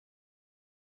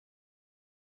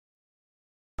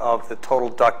of the total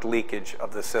duct leakage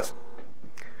of the system.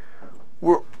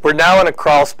 We're now in a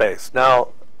crawl space. Now,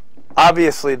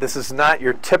 obviously, this is not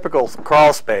your typical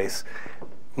crawl space.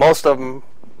 Most of them,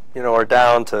 are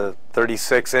down to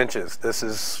 36 inches.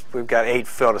 We've got 8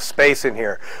 foot of space in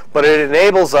here. But it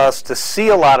enables us to see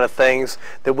a lot of things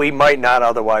that we might not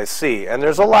otherwise see. And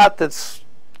there's a lot that's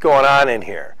going on in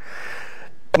here.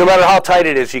 No matter how tight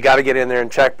it is, you got to get in there and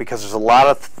check, because there's a lot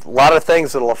of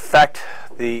things that will affect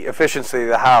the efficiency of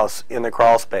the house in the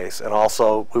crawl space. And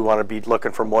also, we want to be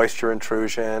looking for moisture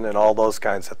intrusion and all those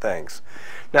kinds of things.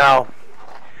 Now,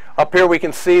 up here we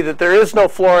can see that there is no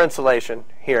floor insulation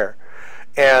here.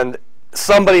 And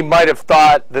somebody might have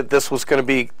thought that this was going to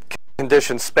be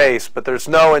conditioned space, but there's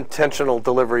no intentional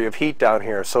delivery of heat down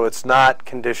here, so it's not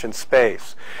conditioned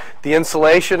space. The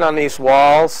insulation on these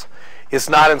walls is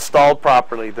not installed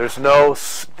properly. It's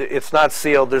not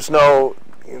sealed. There's no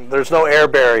air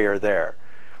barrier there.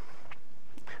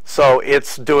 So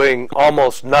it's doing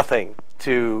almost nothing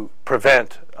to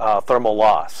prevent thermal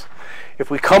loss. If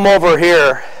we come over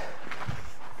here,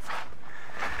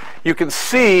 you can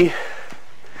see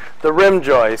the rim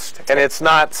joist, and it's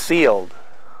not sealed.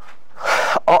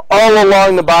 All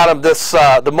along the bottom,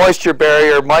 the moisture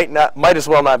barrier might as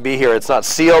well not be here. It's not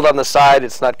sealed on the side.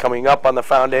 It's not coming up on the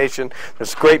foundation.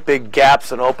 There's great big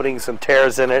gaps and openings and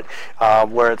tears in it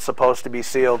where it's supposed to be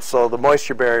sealed. So the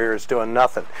moisture barrier is doing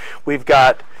nothing. We've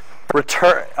got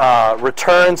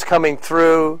returns coming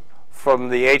through from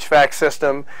the HVAC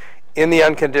system in the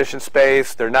unconditioned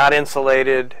space. They're not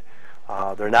insulated.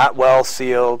 They're not well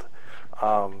sealed.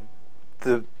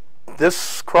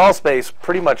 This crawl space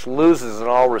pretty much loses in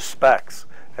all respects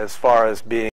as far as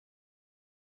being